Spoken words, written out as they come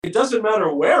it doesn't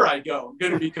matter where I go, I'm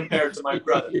going to be compared to my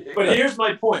brother. But here's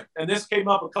my point, and this came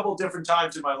up a couple different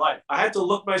times in my life. I had to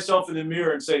look myself in the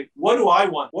mirror and say, what do I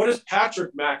want? What does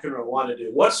Patrick McEnroe want to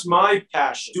do? What's my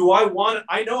passion?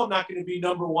 I know I'm not going to be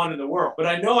number one in the world, but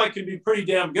I know I can be pretty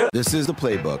damn good. This is The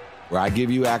Playbook, where I give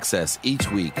you access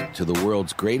each week to the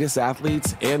world's greatest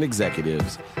athletes and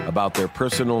executives about their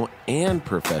personal and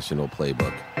professional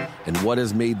playbook and what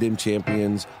has made them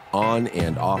champions on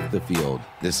and off the field.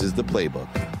 This is The Playbook.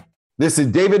 This is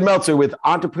David Meltzer with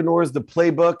Entrepreneurs, The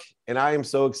Playbook, and I am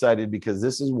so excited because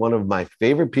this is one of my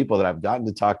favorite people that I've gotten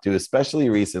to talk to, especially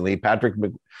recently, Patrick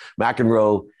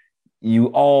McEnroe. You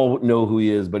all know who he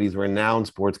is, but he's a renowned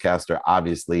sportscaster,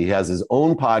 obviously. He has his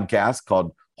own podcast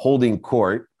called Holding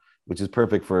Court, which is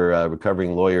perfect for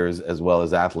recovering lawyers as well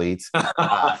as athletes.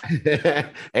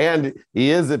 And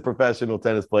he is a professional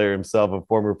tennis player himself, a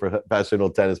former professional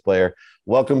tennis player.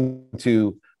 Welcome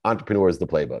to Entrepreneurs, The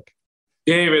Playbook.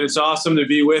 David, it's awesome to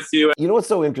be with you. You know what's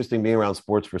so interesting being around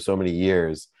sports for so many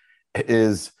years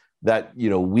is that, you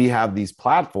know, we have these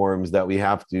platforms that we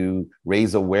have to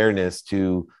raise awareness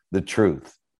to the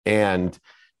truth. And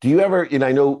do you ever, and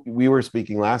I know we were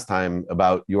speaking last time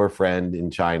about your friend in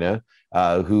China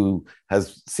who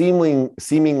has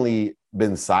seemingly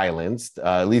been silenced,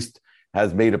 at least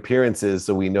has made appearances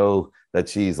so we know that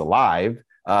she's alive,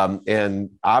 and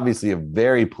obviously a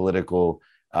very political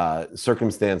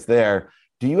circumstance there.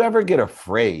 Do you ever get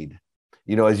afraid,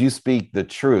 you know, as you speak the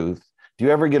truth, do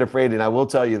you ever get afraid? And I will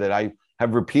tell you that I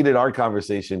have repeated our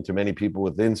conversation to many people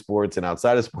within sports and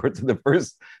outside of sports. And the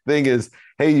first thing is,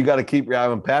 hey, you got to keep your eye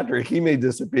on Patrick. He may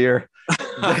disappear.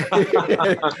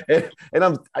 and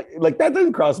I'm like, that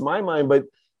doesn't cross my mind, but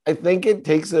I think it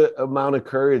takes an amount of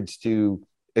courage to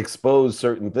expose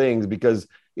certain things because,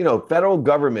 you know, federal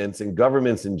governments and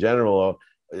governments in general,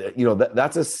 you know,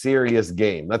 that's a serious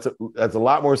game. That's a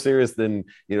lot more serious than,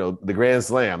 you know, the Grand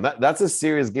Slam. That's a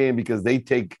serious game because they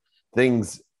take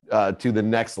things to the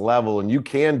next level, and you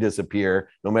can disappear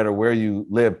no matter where you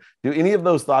live. Do any of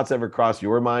those thoughts ever cross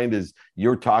your mind as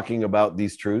you're talking about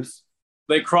these truths?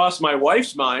 They cross my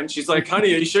wife's mind. She's like,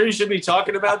 honey, are you sure you should be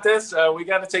talking about this? We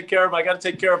got to take care of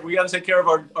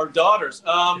our daughters.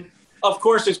 Of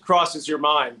course it crosses your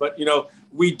mind, but you know,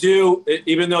 we do,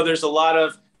 even though there's a lot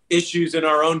of issues in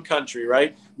our own country,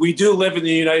 right? We do live in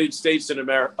the United States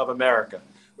of America.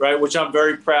 Right, which I'm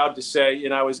very proud to say. You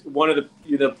know, I was one of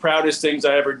the proudest things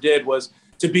I ever did was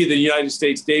to be the United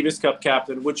States Davis Cup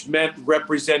captain, which meant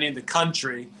representing the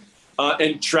country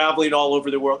and traveling all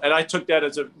over the world. And I took that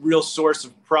as a real source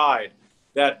of pride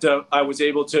that I was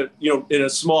able to, you know, in a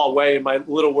small way in my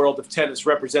little world of tennis,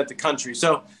 represent the country.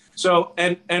 So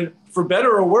and for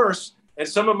better or worse, and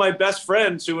some of my best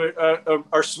friends who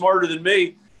are smarter than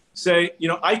me say, you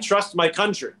know, I trust my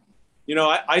country. You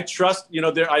know, I trust, you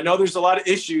know, I know there's a lot of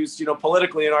issues, you know,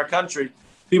 politically in our country.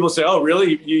 People say, oh,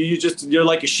 really? You're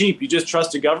like a sheep. You just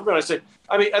trust the government. I say,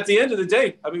 I mean, at the end of the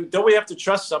day, I mean, don't we have to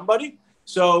trust somebody?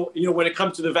 So, you know, when it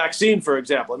comes to the vaccine, for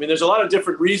example, I mean, there's a lot of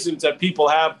different reasons that people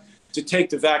have to take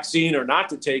the vaccine or not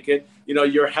to take it. You know,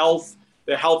 your health,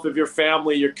 the health of your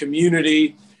family, your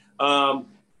community. And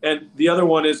the other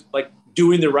one is like,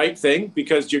 doing the right thing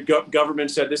because your government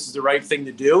said this is the right thing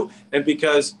to do and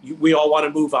because we all want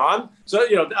to move on. So,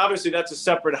 you know, obviously that's a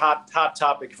separate hot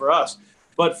topic for us.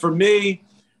 But for me,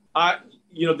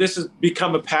 you know, this has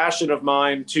become a passion of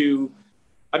mine Peng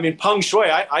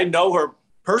Shuai, I know her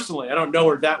personally. I don't know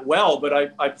her that well, but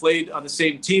I played on the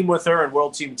same team with her in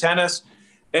World Team Tennis.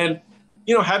 And,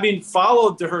 you know, having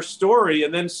followed her story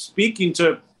and then speaking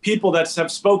to people that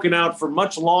have spoken out for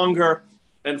much longer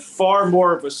and far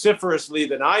more vociferously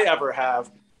than I ever have,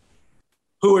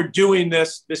 who are doing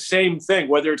the same thing,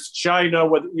 whether it's China,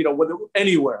 whether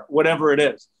anywhere, whatever it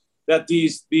is, that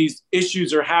these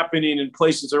issues are happening in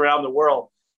places around the world.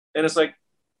 And it's like,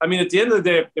 I mean, at the end of the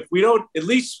day, if we don't at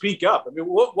least speak up, I mean,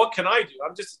 what can I do?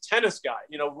 I'm just a tennis guy,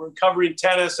 you know, we're covering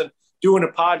tennis and doing a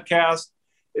podcast.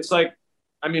 It's like,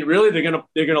 I mean, really,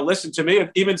 they're gonna listen to me. And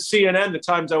even CNN, the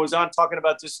times I was on talking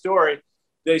about this story,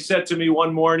 they said to me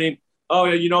one morning, oh,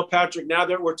 you know, Patrick, now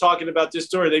that we're talking about this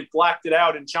story, they've blacked it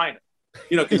out in China,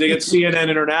 you know, because they get CNN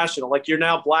International. Like, you're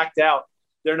now blacked out.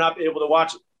 They're not able to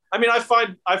watch it. I mean, I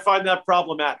find that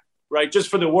problematic, right? Just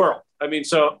for the world. I mean,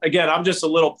 so again, I'm just a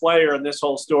little player in this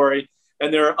whole story.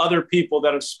 And there are other people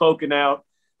that have spoken out,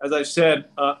 as I said,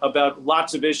 about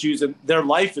lots of issues, and their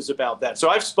life is about that. So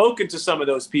I've spoken to some of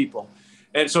those people.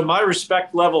 And so my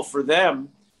respect level for them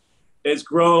has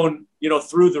grown, you know,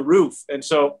 through the roof. And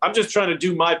so I'm just trying to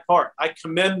do my part. I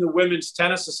commend the Women's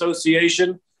Tennis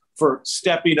Association for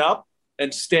stepping up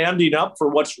and standing up for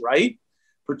what's right,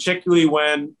 particularly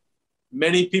when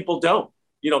many people don't.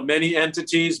 many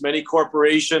entities, many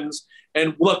corporations.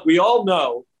 And look, we all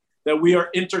know that we are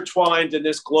intertwined in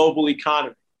this global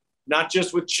economy, not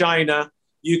just with China.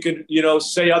 You could,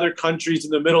 say other countries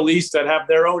in the Middle East that have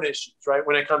their own issues, right,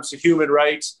 when it comes to human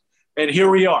rights. And here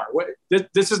we are.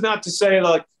 This is not to say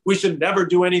like we should never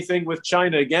do anything with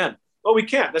China again. Well, we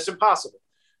can't. That's impossible.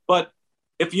 But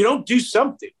if you don't do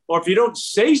something, or if you don't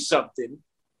say something,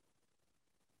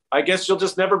 I guess you'll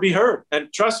just never be heard.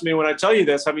 And trust me when I tell you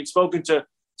this, having spoken to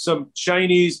some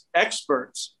Chinese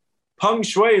experts, Peng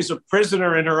Shui is a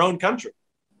prisoner in her own country.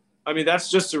 I mean, that's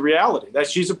just a reality, that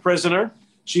she's a prisoner.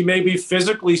 She may be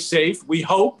physically safe, we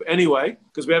hope anyway,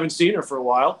 because we haven't seen her for a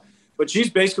while, but she's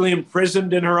basically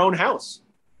imprisoned in her own house.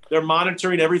 They're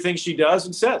monitoring everything she does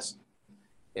and says.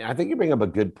 I think you bring up a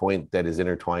good point that is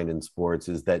intertwined in sports,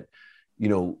 is that,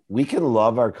 we can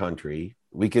love our country,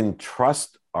 we can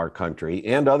trust our country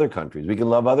and other countries. We can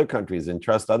love other countries and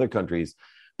trust other countries.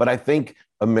 But I think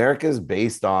America is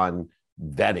based on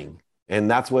vetting. And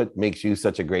that's what makes you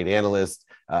such a great analyst.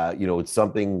 It's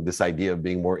something, this idea of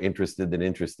being more interested than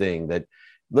interesting, that,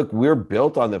 look, we're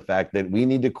built on the fact that we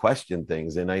need to question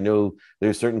things. And I know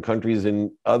there's certain countries and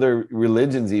other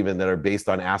religions even that are based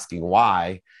on asking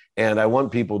why. And I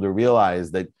want people to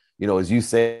realize that, as you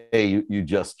say, you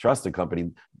just trust a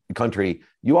country,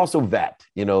 you also vet,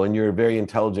 and you're a very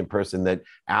intelligent person that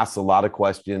asks a lot of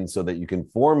questions so that you can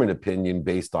form an opinion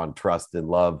based on trust and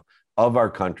love of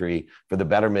our country for the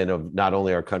betterment of not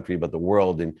only our country, but the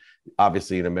world. And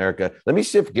obviously in America, let me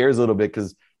shift gears a little bit,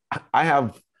 because I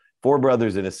have 4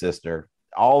 brothers and a sister.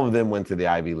 All of them went to the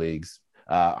Ivy Leagues,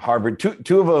 Harvard,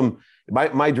 two of them.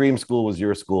 My dream school was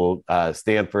your school,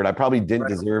 Stanford. I probably didn't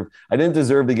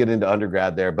deserve to get into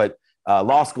undergrad there, but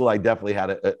law school, I definitely had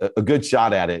a good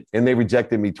shot at it, and they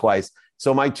rejected me twice.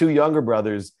 So my 2 younger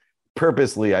brothers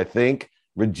purposely, I think,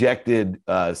 rejected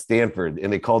Stanford,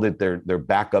 and they called it their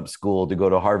backup school to go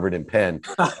to Harvard and Penn.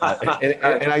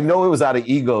 And I know it was out of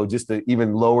ego, just to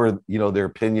even lower, their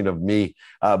opinion of me.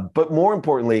 But more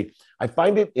importantly, I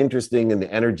find it interesting in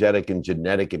the energetic and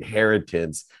genetic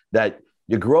inheritance that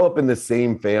you grow up in the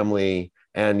same family.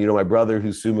 And, my brother,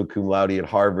 who's summa cum laude at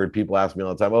Harvard, people ask me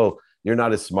all the time, oh, you're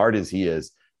not as smart as he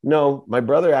is. No, my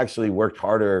brother actually worked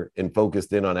harder and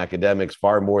focused in on academics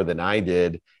far more than I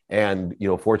did. And,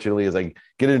 fortunately, as I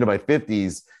get into my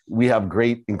 50s, we have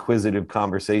great inquisitive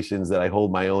conversations that I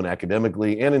hold my own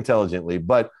academically and intelligently.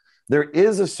 But there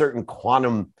is a certain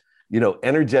quantum,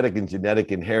 energetic and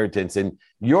genetic inheritance. And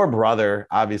your brother,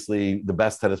 obviously the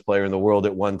best tennis player in the world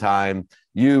at one time,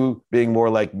 you being more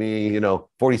like me,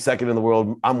 42nd in the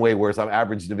world. I'm way worse. I'm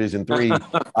average Division III.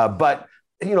 But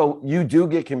you do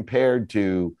get compared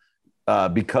to,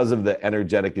 because of the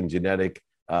energetic and genetic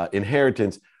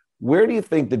inheritance. Where do you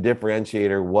think the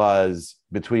differentiator was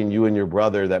between you and your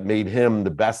brother that made him the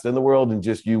best in the world and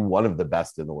just you one of the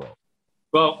best in the world?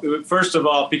 Well, first of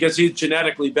all, because he's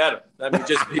genetically better. I mean,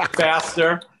 just he's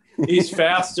faster.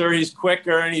 He's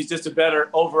quicker, and he's just a better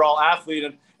overall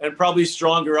athlete, and probably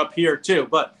stronger up here too.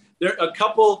 But there are a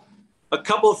couple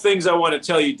of things I want to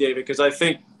tell you, David, because I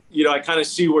think, I kind of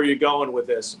see where you're going with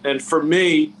this. And for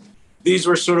me, these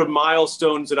were sort of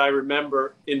milestones that I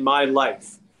remember in my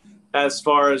life as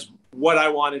far as what I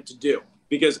wanted to do.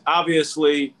 Because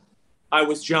obviously I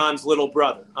was John's little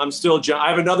brother. I'm still John. I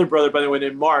have another brother, by the way,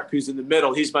 named Mark, who's in the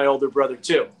middle. He's my older brother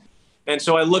too. And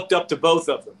so I looked up to both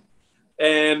of them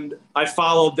and I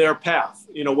followed their path,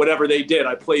 whatever they did.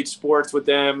 I played sports with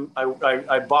them.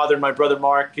 I bothered my brother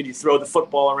Mark. Could you throw the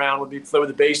football around with me, play with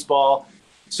the baseball?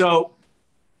 So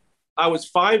I was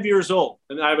 5 years old,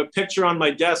 and I have a picture on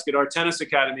my desk at our tennis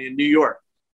academy in New York.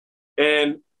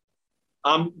 And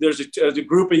there's a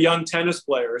group of young tennis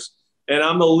players, and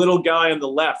I'm the little guy on the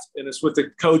left, and it's with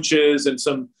the coaches and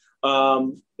some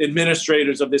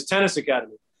administrators of this tennis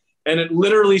academy. And it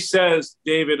literally says,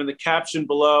 David, in the caption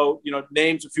below,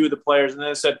 names a few of the players. And then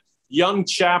it said, young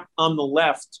chap on the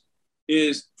left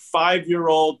is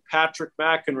 5-year-old Patrick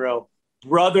McEnroe,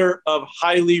 brother of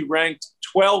highly ranked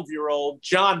 12-year-old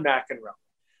John McEnroe.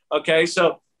 Okay,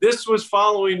 so this was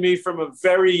following me from a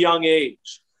very young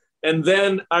age. And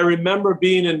then I remember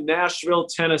being in Nashville,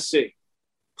 Tennessee,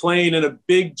 playing in a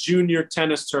big junior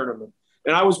tennis tournament.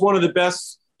 And I was one of the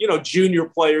best, junior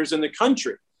players in the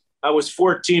country. I was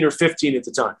 14 or 15 at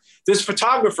the time. This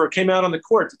photographer came out on the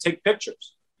court to take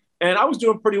pictures. And I was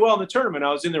doing pretty well in the tournament.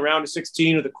 I was in the round of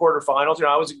 16 of the quarterfinals.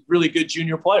 I was a really good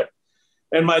junior player.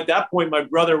 And at that point, my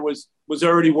brother was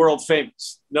already world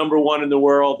famous, #1 in the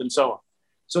world, and so on.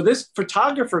 So this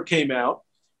photographer came out,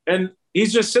 and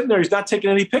he's just sitting there. He's not taking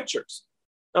any pictures.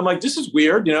 I'm like, this is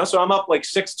weird, So I'm up like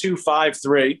 6'2",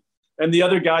 5'3", and the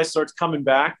other guy starts coming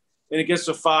back, and it gets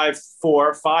to 5-4,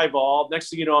 5-all. Next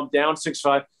thing you know, I'm down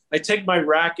 6-5. I take my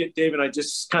racket, Dave, and I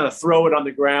just kind of throw it on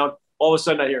the ground. All of a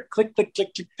sudden I hear click, click,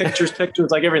 click, click,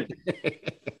 pictures, like everything.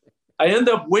 I end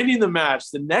up winning the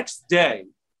match. The next day,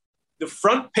 the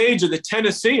front page of the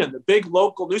Tennessean, the big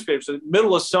local newspaper, so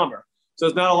middle of summer, so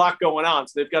there's not a lot going on.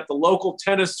 So they've got the local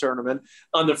tennis tournament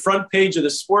on the front page of the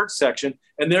sports section,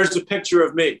 and there's a picture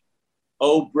of me.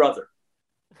 Oh, brother,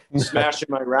 smashing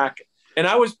my racket. And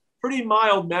I was pretty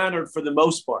mild-mannered for the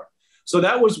most part. So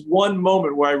that was one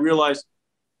moment where I realized,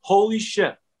 holy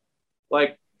shit,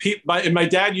 like, my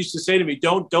dad used to say to me,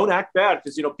 don't act bad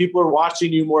because, you know, people are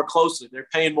watching you more closely. They're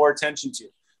paying more attention to you.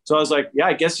 So I was like, yeah,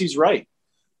 I guess he's right.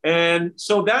 And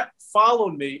so that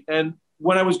followed me. And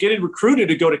when I was getting recruited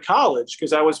to go to college,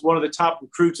 because I was one of the top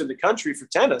recruits in the country for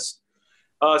tennis,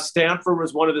 Stanford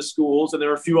was one of the schools, and there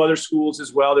were a few other schools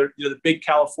as well. They're, you know, the big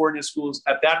California schools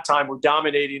at that time were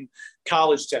dominating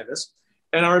college tennis.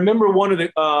 And I remember one of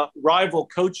the rival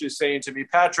coaches saying to me,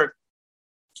 Patrick,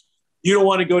 you don't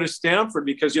want to go to Stanford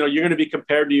because, you know, you're going to be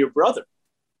compared to your brother.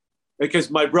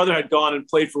 Because my brother had gone and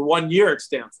played for 1 year at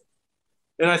Stanford.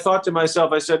 And I thought to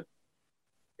myself, I said,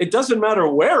 it doesn't matter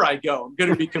where I go, I'm going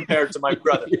to be compared to my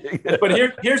brother. But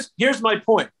here's my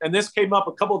point. And this came up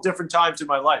a couple of different times in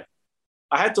my life.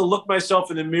 I had to look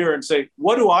myself in the mirror and say,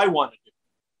 what do I want to do?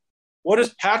 What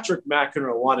does Patrick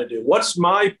McEnroe want to do? What's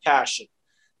my passion?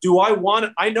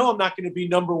 I know I'm not going to be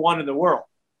number one in the world,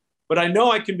 but I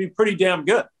know I can be pretty damn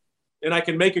good. And I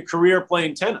can make a career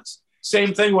playing tennis.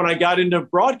 Same thing when I got into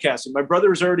broadcasting. My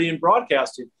brother was already in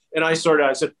broadcasting. And I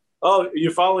said, oh, you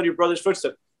followed your brother's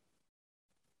footsteps.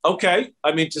 Okay.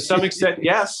 I mean, to some extent,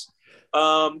 yes.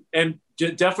 And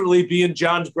definitely being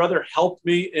John's brother helped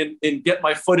me in get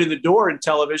my foot in the door in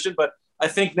television. But I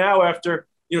think now after,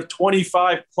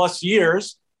 25 plus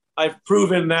years, I've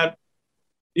proven that,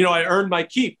 I earned my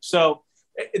keep. So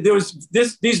there was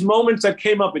these moments that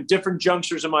came up at different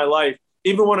junctures in my life.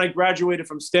 Even when I graduated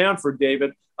from Stanford,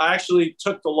 David, I actually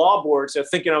took the law boards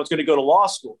thinking I was going to go to law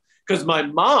school because my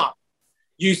mom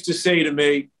used to say to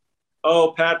me,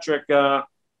 oh, Patrick,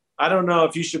 I don't know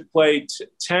if you should play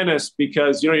tennis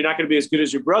because, you're not going to be as good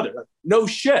as your brother. Like, no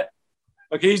shit.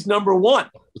 Okay, he's number one.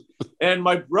 And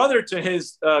my brother, to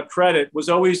his credit, was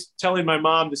always telling my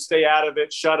mom to stay out of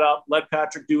it, shut up, let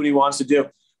Patrick do what he wants to do.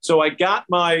 So I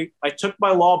took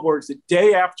my law boards the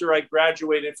day after I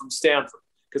graduated from Stanford,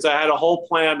 because I had a whole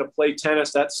plan to play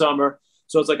tennis that summer.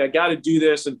 So it's like, I got to do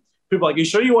this. And people are like, you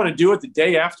sure you want to do it the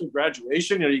day after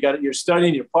graduation? You're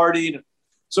studying, you're partying.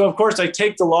 So of course I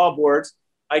take the law boards.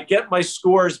 I get my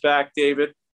scores back,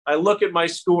 David. I look at my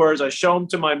scores. I show them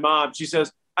to my mom. She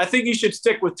says, I think you should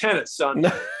stick with tennis, son.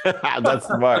 That's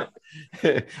smart.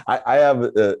 I have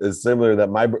a similar that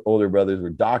my older brothers were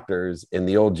doctors. And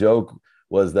the old joke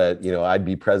was that, I'd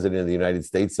be president of the United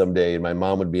States someday and my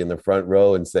mom would be in the front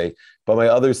row and say, but my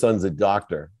other son's a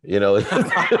doctor, Right,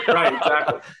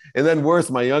 exactly. And then worse,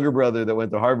 my younger brother that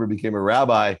went to Harvard became a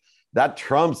rabbi. That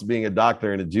trumps being a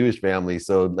doctor in a Jewish family.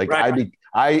 So right.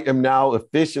 I am now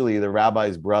officially the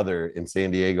rabbi's brother in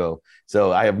San Diego.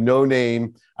 So I have no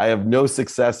name. I have no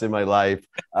success in my life.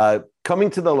 Coming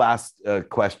to the last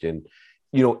question,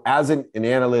 as an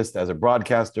analyst, as a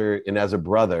broadcaster, and as a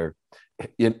brother,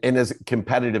 and as a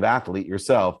competitive athlete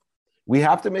yourself, we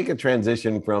have to make a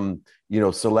transition from,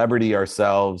 celebrity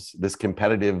ourselves, this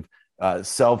competitive,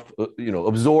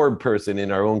 absorbed person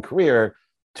in our own career,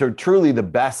 to truly the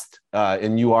best,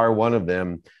 and you are one of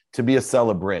them, to be a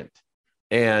celebrant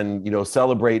and,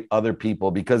 celebrate other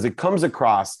people, because it comes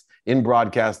across in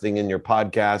broadcasting, in your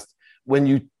podcast, when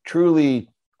you truly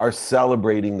are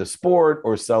celebrating the sport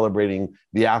or celebrating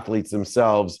the athletes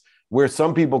themselves, where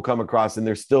some people come across and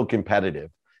they're still competitive.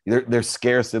 They're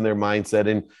scarce in their mindset.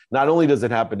 And not only does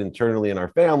it happen internally in our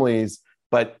families,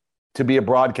 but to be a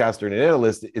broadcaster and an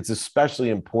analyst, it's especially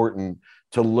important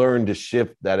to learn to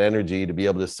shift that energy to be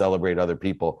able to celebrate other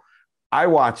people. I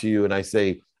watch you and I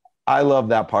say, I love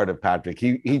that part of Patrick.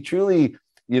 He truly,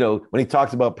 when he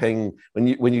talks about paying,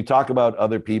 when you talk about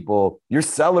other people, you're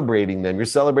celebrating them. You're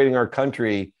celebrating our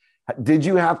country. Did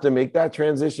you have to make that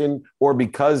transition, or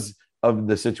because of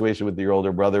the situation with your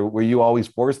older brother, were you always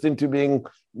forced into being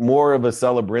more of a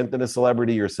celebrant than a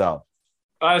celebrity yourself?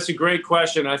 That's a great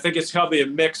question. I think it's probably a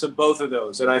mix of both of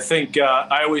those. And I think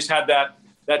I always had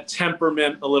that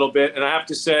temperament a little bit. And I have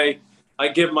to say, I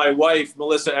give my wife,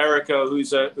 Melissa Erica,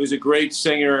 who's a great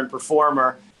singer and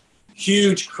performer,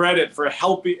 huge credit for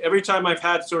helping. Every time I've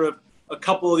had sort of a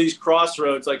couple of these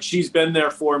crossroads, like, she's been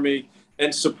there for me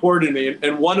and supported me.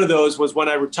 And one of those was when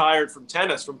I retired from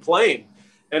tennis, from playing.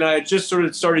 And I just sort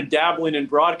of started dabbling in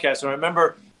broadcast. And I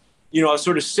remember I was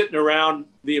sort of sitting around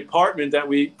the apartment that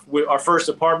our first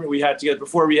apartment we had together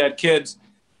before we had kids.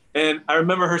 And I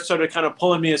remember her sort of kind of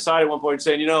pulling me aside at one point and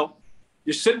saying,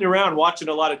 you're sitting around watching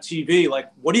a lot of TV.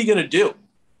 Like, what are you going to do?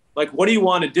 Like, what do you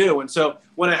want to do? And so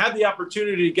when I had the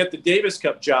opportunity to get the Davis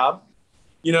Cup job,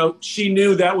 she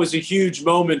knew that was a huge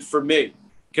moment for me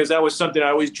because that was something I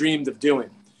always dreamed of doing.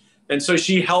 And so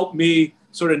she helped me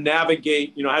sort of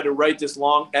navigate, I had to write this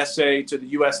long essay to the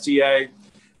USTA.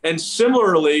 And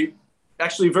similarly,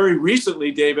 actually very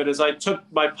recently, David, as I took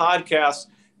my podcast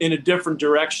in a different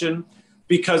direction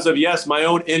because of, yes, my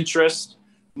own interest,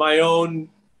 my own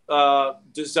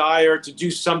desire to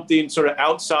do something sort of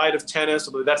outside of tennis,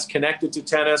 that's connected to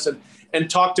tennis, and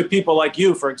talk to people like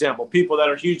you, for example, people that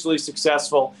are hugely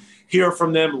successful, hear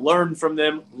from them, learn from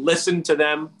them, listen to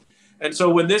them. And so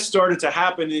when this started to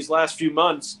happen in these last few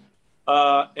months,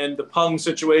 and the Peng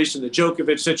situation, the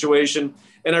Djokovic situation,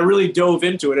 and I really dove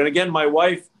into it. And again, my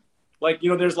wife,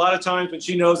 there's a lot of times when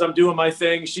she knows I'm doing my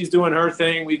thing, she's doing her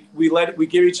thing. We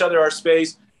give each other our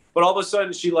space, but all of a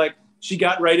sudden she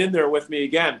got right in there with me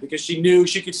again because she knew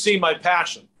she could see my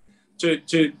passion to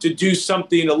do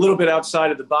something a little bit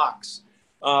outside of the box.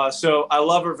 So I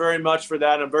love her very much for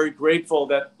that. I'm very grateful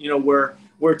that,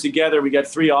 we're together. We got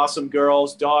 3 awesome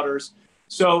girls, daughters.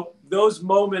 So those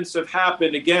moments have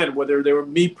happened again, whether they were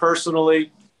me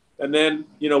personally and then,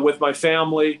 with my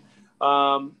family.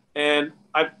 And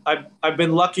I've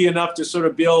been lucky enough to sort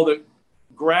of be able to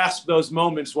grasp those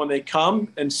moments when they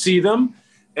come and see them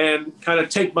and kind of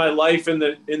take my life in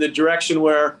the direction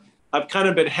where I've kind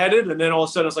of been headed. And then all of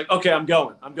a sudden it's like, okay, I'm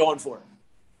going for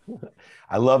it.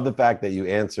 I love the fact that you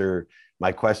answer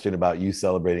my question about you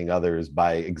celebrating others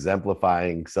by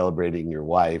exemplifying celebrating your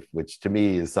wife, which to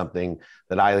me is something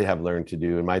that I have learned to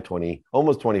do in my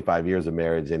almost 25 years of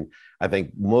marriage. And I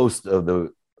think most of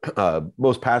the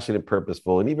most passionate,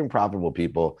 purposeful, and even profitable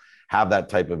people have that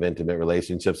type of intimate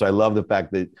relationship. So I love the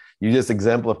fact that you just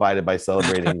exemplified it by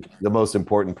celebrating the most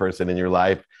important person in your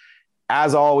life.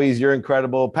 As always, you're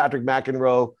incredible. Patrick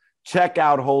McEnroe, check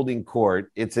out Holding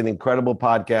Court. It's an incredible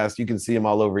podcast. You can see him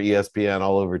all over ESPN,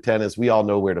 all over tennis. We all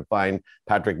know where to find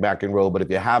Patrick McEnroe. But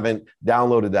if you haven't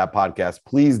downloaded that podcast,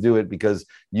 please do it because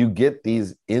you get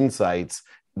these insights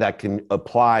that can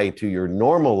apply to your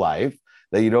normal life,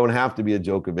 that you don't have to be a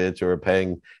Djokovic or a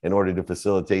Peng in order to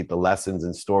facilitate the lessons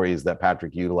and stories that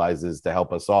Patrick utilizes to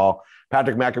help us all.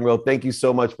 Patrick McEnroe, thank you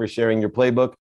so much for sharing your playbook.